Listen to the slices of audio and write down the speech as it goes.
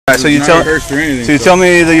So you tell. So you tell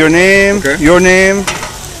me your name,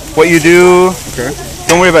 what you do. Okay.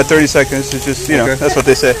 Don't worry about 30 seconds. It's just that's what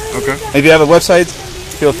they say. Okay. If you have a website,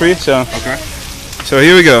 feel free. So. Okay. So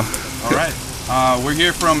here we go. All right. We're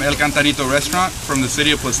here from El Cantarito Restaurant from the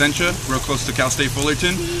city of Placentia, real close to Cal State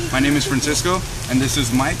Fullerton. My name is Francisco, and this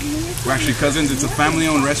is Mike. We're actually cousins. It's a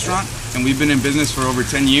family-owned restaurant, and we've been in business for over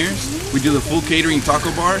 10 years. We do the full catering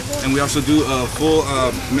taco bar, and we also do a full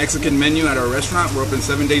Mexican menu at our restaurant. We're open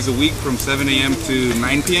 7 days a week from 7 a.m. to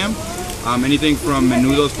 9 p.m. Anything from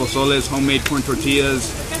menudos, pozoles, homemade corn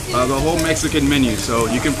tortillas, the whole Mexican menu. So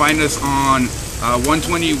you can find us on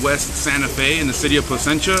 120 West Santa Fe in the city of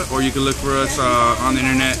Placentia, or you can look for us on the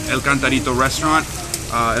internet, El Cantarito Restaurant,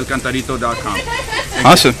 elcantarito.com.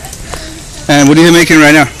 Awesome. And what are you making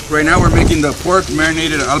right now? Right now we're making the pork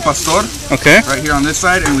marinated al pastor. Okay. Right here on this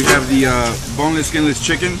side, and we have the boneless, skinless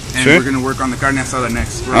chicken, and we're going to work on the carne asada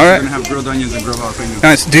next. We're also going to have grilled onions and grilled jalapenos.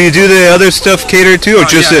 Nice. Do you do the other stuff catered too, or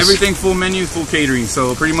just this? Everything full menu, full catering.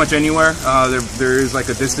 So pretty much anywhere. There is like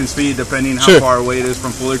a distance fee depending how far away it is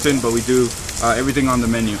from Fullerton, but we do everything on the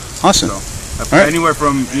menu. Awesome. So, anywhere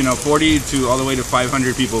from 40 to all the way to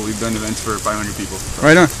 500 people. We've done events for 500 people. So.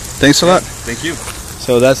 Right on. Thanks a lot. Thank you.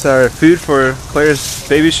 So that's our food for Claire's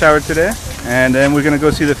baby shower today, and then we're gonna go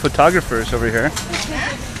see the photographers over here.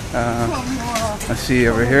 Let's see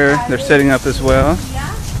over here. They're setting up as well.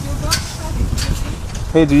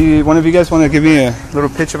 Hey, one of you guys want to give me a little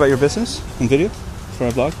pitch about your business and video for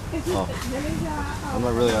our vlog? Oh. I'm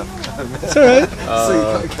not really It's alright.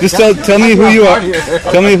 Just tell me who you are.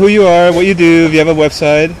 Tell me who you are, what you do, if you have a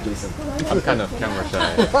website. Jason. I'm kind of camera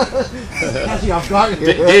shy.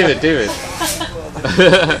 David.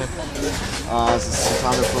 This is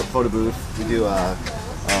Santana Photo Booth. We do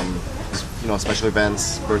special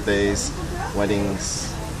events, birthdays,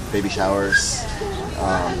 weddings, baby showers,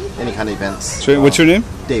 any kind of events. What's your name?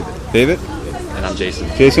 David. David? And I'm Jason.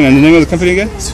 Jason, and the name of the company again?